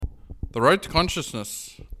The road to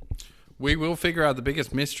consciousness. We will figure out the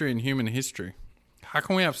biggest mystery in human history. How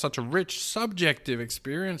can we have such a rich, subjective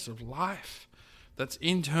experience of life that's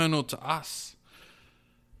internal to us?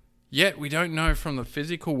 Yet we don't know from the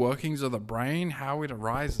physical workings of the brain how it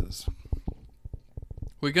arises.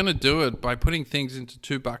 We're going to do it by putting things into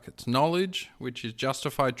two buckets. Knowledge, which is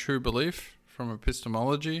justified true belief from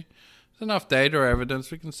epistemology. There's enough data or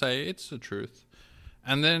evidence we can say it's the truth.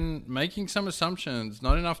 And then making some assumptions,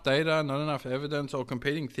 not enough data, not enough evidence, or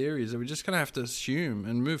competing theories that we're just going to have to assume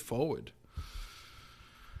and move forward.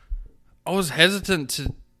 I was hesitant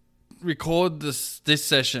to record this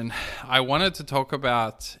session. I wanted to talk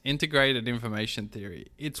about integrated information theory.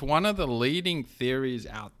 It's one of the leading theories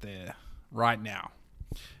out there right now.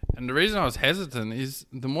 And the reason I was hesitant is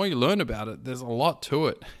the more you learn about it, there's a lot to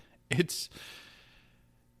it. It's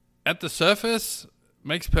at the surface,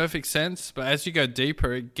 makes perfect sense, but as you go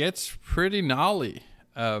deeper, it gets pretty gnarly.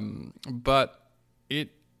 But it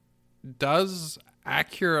does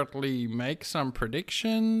accurately make some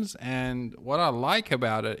predictions, and what I like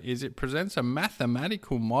about it is it presents a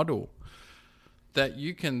mathematical model that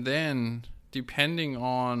you can then, depending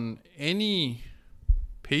on any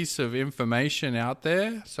piece of information out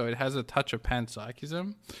there, so it has a touch of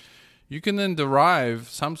panpsychism, you can then derive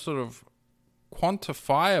some sort of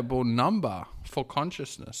quantifiable number for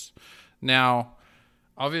consciousness. Now,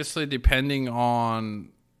 obviously, depending on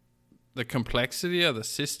the complexity of the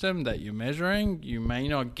system that you're measuring, you may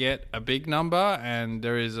not get a big number, and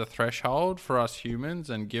there is a threshold for us humans,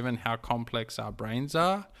 and given how complex our brains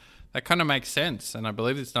are, that kind of makes sense. And I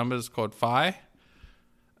believe this number is called phi.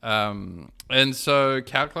 And so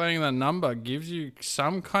calculating that number gives you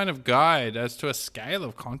some kind of guide as to a scale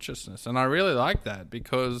of consciousness. And I really like that,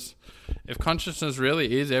 because if consciousness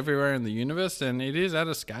really is everywhere in the universe, then it is at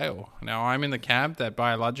a scale. Now, I'm in the camp that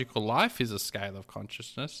biological life is a scale of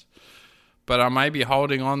consciousness, but I may be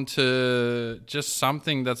holding on to just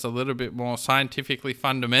something that's a little bit more scientifically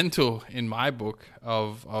fundamental in my book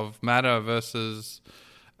of matter versus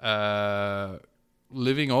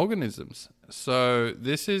living organisms. So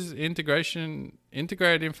this is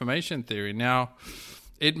integrated information theory. Now,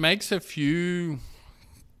 it makes a few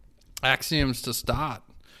axioms to start.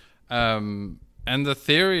 And the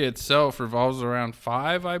theory itself revolves around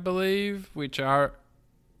 5, I believe, which are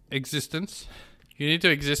existence. You need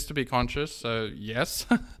to exist to be conscious, so yes.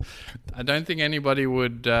 I don't think anybody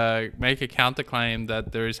would make a counterclaim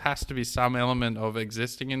that there has to be some element of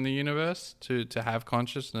existing in the universe to have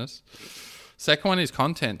consciousness. Second one is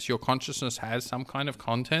content. Your consciousness has some kind of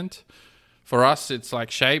content. For us, it's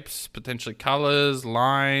like shapes, potentially colors,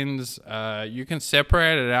 lines. You can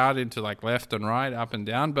separate it out into like left and right, up and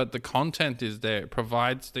down, but the content is there.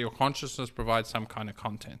 Your consciousness provides some kind of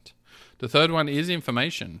content. The third one is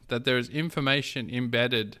information, that there is information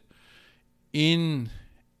embedded in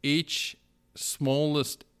each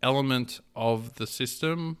smallest element of the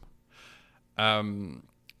system, and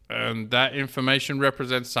that information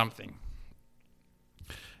represents something.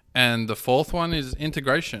 And the fourth one is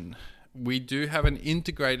integration. We do have an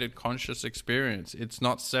integrated conscious experience. It's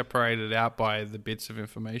not separated out by the bits of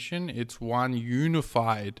information. It's one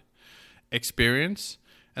unified experience.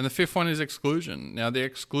 And the fifth one is exclusion. Now, the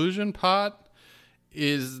exclusion part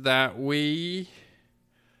is that we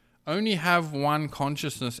only have one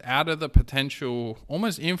consciousness out of the potential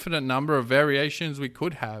almost infinite number of variations we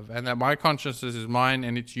could have, and that my consciousness is mine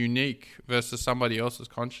and it's unique versus somebody else's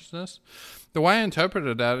consciousness. The way I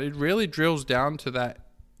interpreted that, it really drills down to that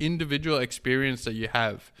individual experience that you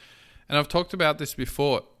have. And I've talked about this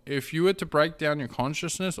before. If you were to break down your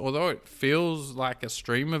consciousness, although it feels like a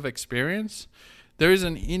stream of experience, there is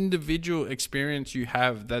an individual experience you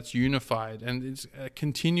have that's unified, and it's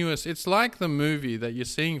continuous. It's like the movie that you're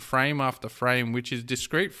seeing frame after frame, which is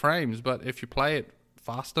discrete frames, but if you play it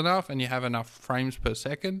fast enough and you have enough frames per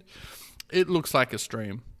second, it looks like a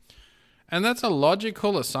stream. And that's a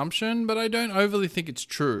logical assumption, but I don't overly think it's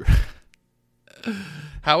true.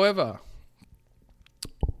 However,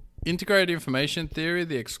 integrated information theory,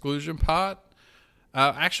 the exclusion part,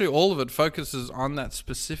 actually all of it focuses on that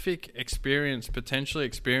specific experience, potentially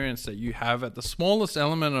experience that you have at the smallest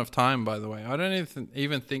element of time, by the way. I don't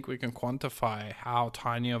even think we can quantify how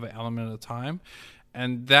tiny of an element of time.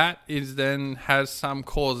 And that is then has some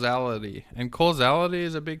causality. And causality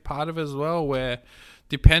is a big part of it as well, where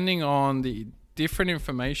depending on the different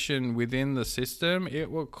information within the system, it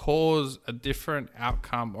will cause a different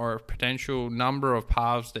outcome or a potential number of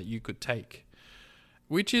paths that you could take,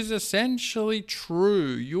 which is essentially true.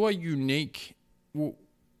 You are unique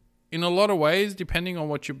in a lot of ways, depending on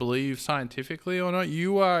what you believe scientifically or not.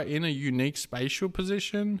 You are in a unique spatial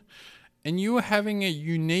position and you are having a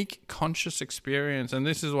unique conscious experience, and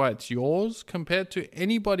this is why it's yours compared to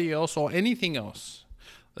anybody else or anything else.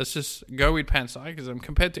 Let's just go with panpsychism.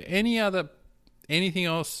 Compared to anything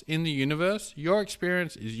else in the universe, your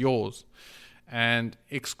experience is yours. And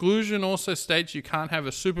exclusion also states you can't have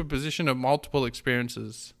a superposition of multiple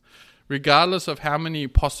experiences, regardless of how many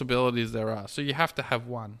possibilities there are. So you have to have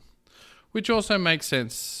one, which also makes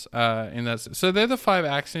sense in that sense. So they're the 5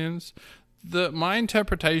 axioms. My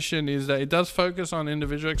interpretation is that it does focus on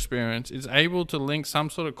individual experience. It's able to link some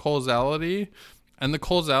sort of causality, and the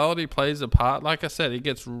causality plays a part. Like I said, it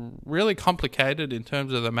gets really complicated in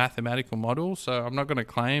terms of the mathematical model, so I'm not going to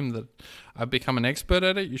claim that I've become an expert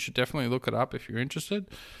at it. You should definitely look it up if you're interested.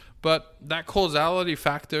 But that causality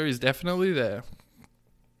factor is definitely there,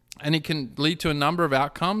 and it can lead to a number of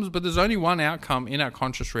outcomes, but there's only one outcome in our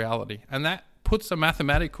conscious reality, and that puts a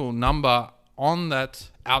mathematical number on that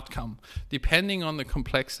outcome, depending on the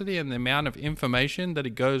complexity and the amount of information that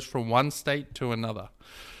it goes from one state to another.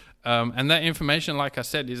 And that information, like I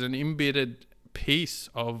said, is an embedded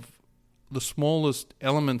piece of the smallest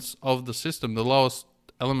elements of the system, the lowest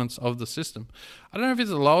elements of the system. I don't know if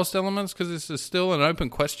it's the lowest elements, because this is still an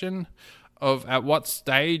open question of at what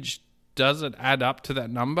stage does it add up to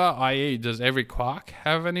that number, i.e. does every quark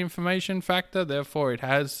have an information factor, therefore it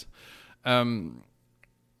has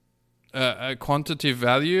a quantitative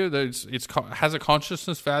value, that has a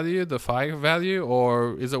consciousness value, the phi value,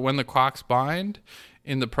 or is it when the quarks bind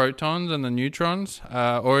in the protons and the neutrons,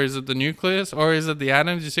 or is it the nucleus, or is it the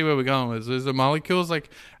atoms? You see where we're going with this? Is the molecules? Like,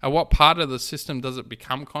 at what part of the system does it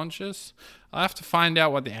become conscious? I have to find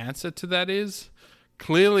out what the answer to that is.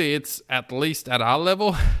 Clearly, it's at least at our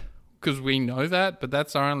level, because we know that, but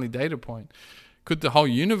that's our only data point. Could the whole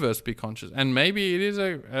universe be conscious? And maybe it is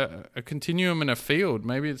a continuum in a field.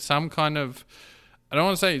 Maybe it's some kind of, I don't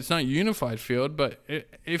want to say it's not a unified field, but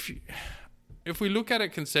if we look at it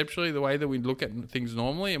conceptually the way that we look at things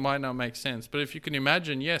normally, it might not make sense. But if you can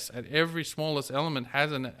imagine, yes, at every smallest element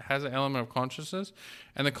has an element of consciousness,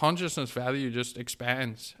 and the consciousness value just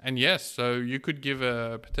expands. And yes, so you could give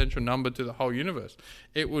a potential number to the whole universe.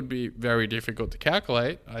 It would be very difficult to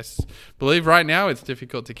calculate. I believe right now it's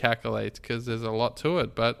difficult to calculate because there's a lot to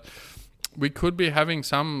it. But we could be having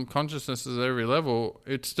some consciousnesses at every level.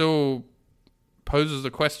 It still poses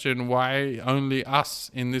the question, why only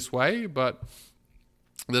us in this way? But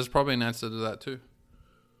there's probably an answer to that too.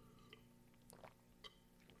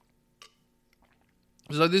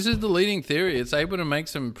 So this is the leading theory. It's able to make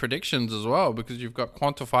some predictions as well, because you've got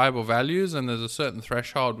quantifiable values, and there's a certain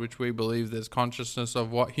threshold which we believe there's consciousness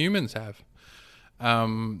of what humans have.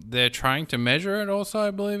 They're trying to measure it also,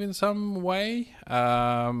 I believe, in some way.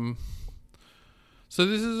 So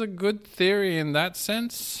this is a good theory in that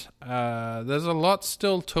sense. There's a lot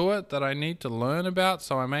still to it that I need to learn about,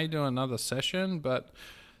 so I may do another session, but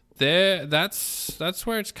that's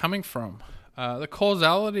where it's coming from. The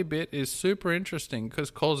causality bit is super interesting,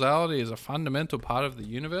 because causality is a fundamental part of the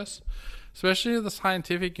universe, especially the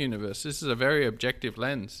scientific universe. This is a very objective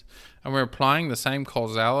lens, and we're applying the same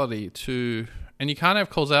causality to, and you can't have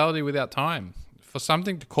causality without time. For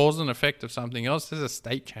something to cause an effect of something else, there's a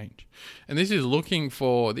state change. And this is looking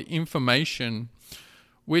for the information,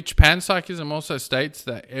 which panpsychism also states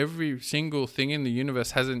that every single thing in the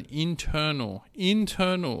universe has an internal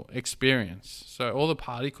experience. So all the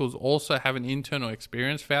particles also have an internal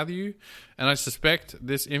experience value. And I suspect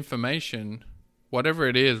this information, whatever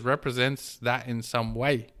it is, represents that in some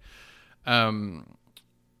way. For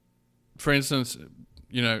instance,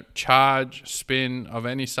 charge, spin of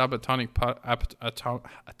any subatomic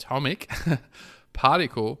atomic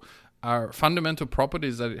particle are fundamental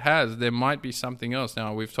properties that it has. There might be something else.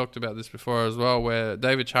 Now, we've talked about this before as well, where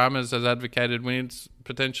David Chalmers has advocated we need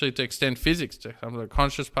potentially to extend physics to some sort of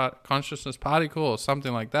consciousness particle or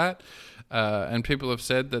something like that. And people have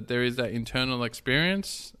said that there is that internal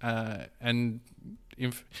experience, and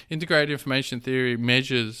integrated information theory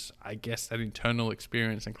measures, I guess, that internal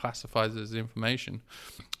experience and classifies it as information.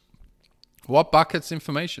 What buckets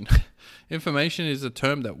information? Information is a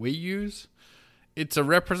term that we use. It's a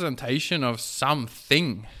representation of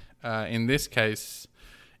something. In this case,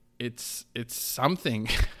 it's something.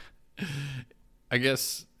 I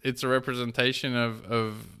guess it's a representation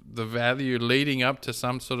of the value leading up to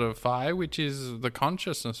some sort of phi, which is the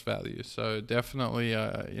consciousness value. So definitely,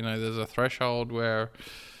 there's a threshold where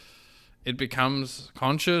it becomes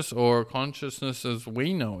conscious, or consciousness as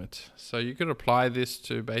we know it. So you could apply this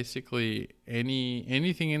to basically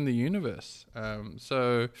anything in the universe.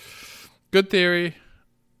 So good theory.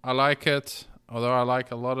 I like it. Although I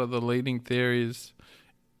like a lot of the leading theories,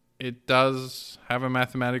 it does have a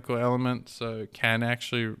mathematical element, so it can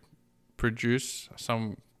actually produce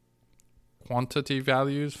some quantity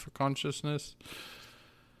values for consciousness.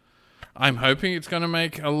 I'm hoping it's going to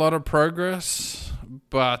make a lot of progress,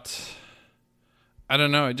 but I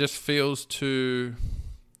don't know. It just feels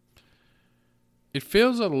it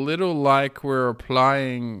feels a little like we're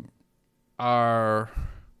applying our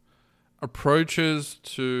approaches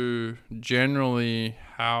to generally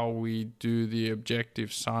how we do the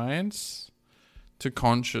objective science to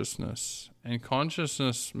consciousness. And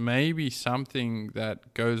consciousness may be something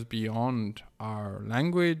that goes beyond our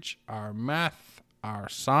language, our math, our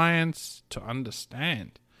science to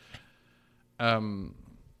understand.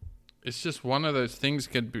 It's just one of those things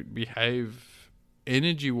could behave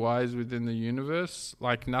energy-wise within the universe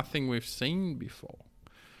like nothing we've seen before.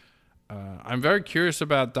 I'm very curious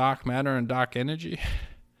about dark matter and dark energy.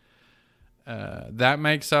 That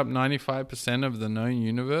makes up 95% of the known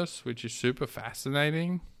universe, which is super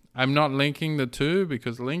fascinating. I'm not linking the two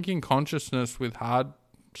because linking consciousness with hard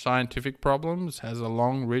scientific problems has a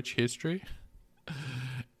long, rich history.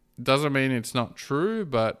 Doesn't mean it's not true,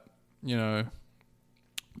 but,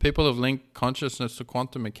 people have linked consciousness to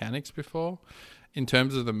quantum mechanics before in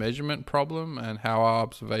terms of the measurement problem and how our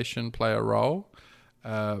observation play a role.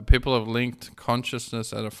 People have linked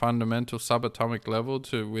consciousness at a fundamental subatomic level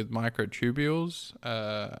with microtubules,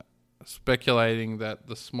 speculating that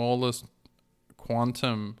the smallest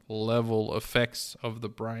quantum level effects of the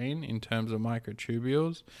brain in terms of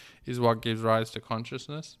microtubules is what gives rise to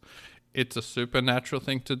consciousness. It's a supernatural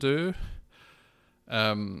thing to do,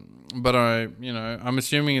 but I'm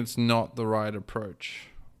assuming it's not the right approach.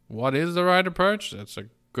 What is the right approach? That's a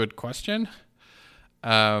good question.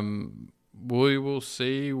 We will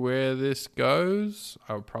see where this goes.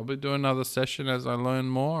 I'll probably do another session as I learn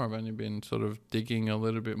more. I've only been sort of digging a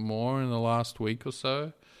little bit more in the last week or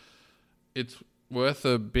so. It's worth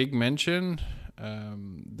a big mention.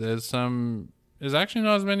 There's actually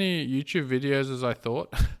not as many YouTube videos as I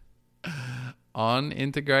thought on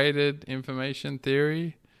integrated information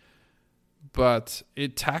theory, but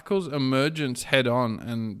it tackles emergence head on,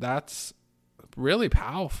 and that's really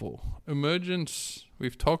powerful. Emergence,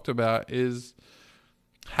 we've talked about, is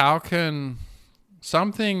how can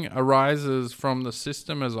something arises from the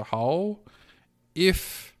system as a whole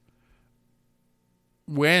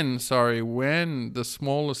when the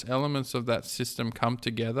smallest elements of that system come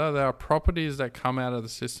together. There are properties that come out of the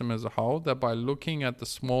system as a whole that by looking at the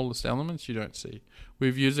smallest elements you don't see.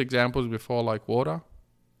 We've used examples before like water.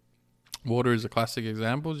 Water is a classic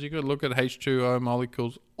example. You could look at H2O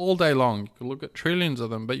molecules all day long. You could look at trillions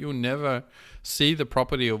of them, but you'll never see the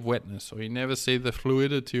property of wetness, or you never see the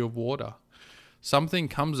fluidity of water. Something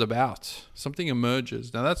comes about. Something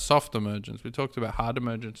emerges. Now, that's soft emergence. We talked about hard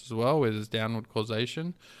emergence as well, where there's downward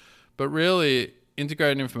causation. But really,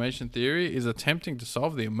 integrated information theory is attempting to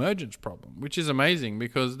solve the emergence problem, which is amazing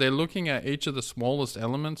because they're looking at each of the smallest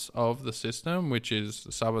elements of the system, which is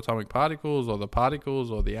the subatomic particles or the particles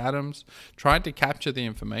or the atoms, trying to capture the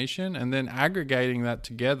information and then aggregating that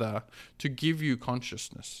together to give you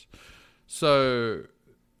consciousness. So,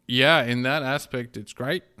 yeah, in that aspect, it's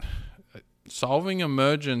great. Solving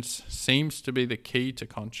emergence seems to be the key to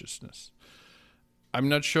consciousness. I'm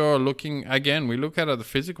not sure we look at the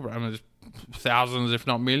physical brain. There's thousands, if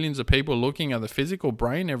not millions of people looking at the physical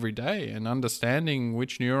brain every day and understanding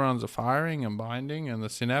which neurons are firing and binding and the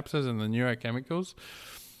synapses and the neurochemicals.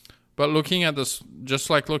 But looking at this, just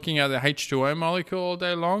like looking at the H2O molecule all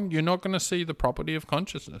day long, you're not going to see the property of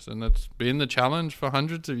consciousness. And it's been the challenge for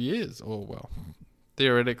hundreds of years,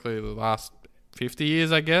 theoretically the last 50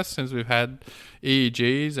 years, I guess, since we've had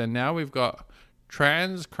EEGs, and now we've got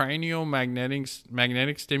transcranial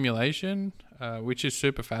magnetic stimulation, which is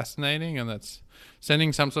super fascinating, and that's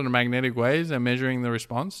sending some sort of magnetic waves and measuring the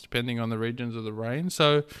response depending on the regions of the brain.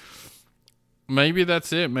 So maybe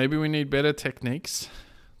that's it. Maybe we need better techniques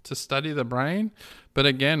to study the brain, but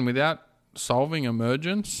again, without solving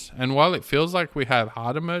emergence, and while it feels like we have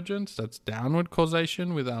hard emergence, that's downward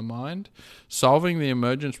causation with our mind, solving the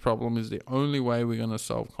emergence problem is the only way we're going to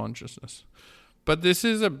solve consciousness. But this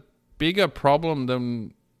is a bigger problem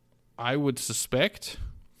than I would suspect.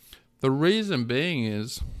 The reason being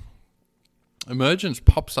is emergence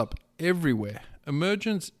pops up everywhere.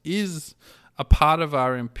 Emergence is a part of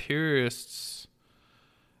our empirist's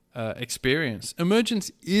experience.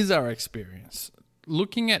 Emergence is our experience.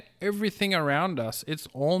 Looking at everything around us, it's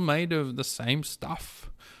all made of the same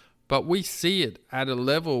stuff. But we see it at a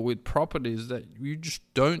level with properties that you just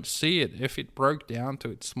don't see it if it broke down to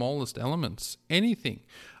its smallest elements. Anything.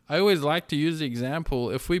 I always like to use the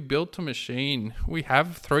example, if we built a machine, we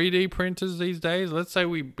have 3D printers these days. Let's say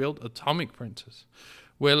we built atomic printers.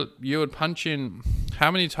 where you would punch in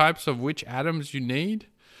how many types of which atoms you need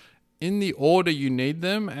in the order you need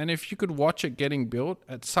them, and if you could watch it getting built,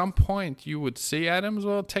 at some point you would see atoms.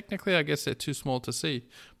 Well, technically I guess they're too small to see,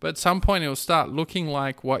 but at some point it will start looking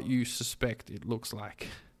like what you suspect it looks like.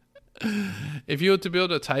 If you were to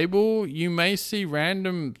build a table, you may see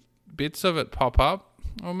random bits of it pop up,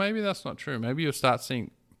 or maybe that's not true. Maybe you'll start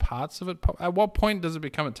seeing parts of it pop. At what point does it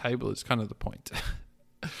become a table is kind of the point.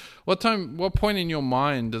 What point in your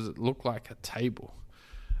mind does it look like a table?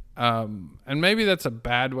 And maybe that's a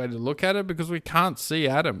bad way to look at it, because we can't see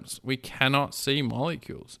atoms. We cannot see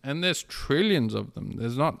molecules. And there's trillions of them.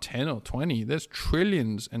 There's not 10 or 20. There's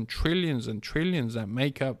trillions and trillions and trillions that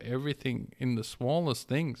make up everything in the smallest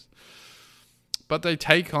things. But they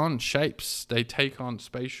take on shapes. They take on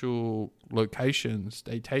spatial locations.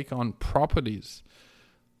 They take on properties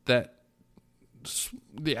that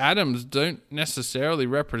the atoms don't necessarily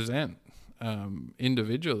represent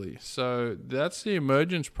individually. So that's the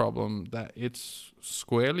emergence problem that it's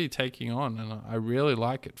squarely taking on, and I really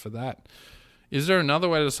like it for that. Is there another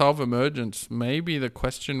way to solve emergence? Maybe the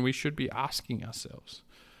question we should be asking ourselves.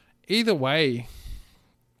 Either way,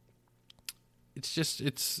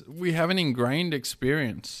 we have an ingrained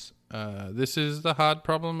experience. This is the hard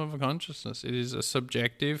problem of consciousness. It is a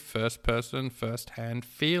subjective, first-person, first-hand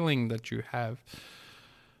feeling that you have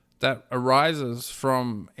that arises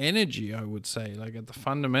from energy, I would say. Like at the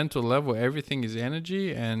fundamental level, everything is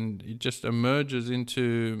energy, and it just emerges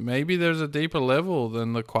into, maybe there's a deeper level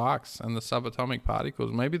than the quarks and the subatomic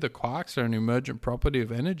particles. Maybe the quarks are an emergent property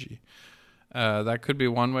of energy. That could be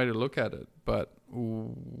one way to look at it, but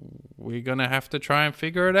we're going to have to try and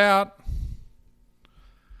figure it out.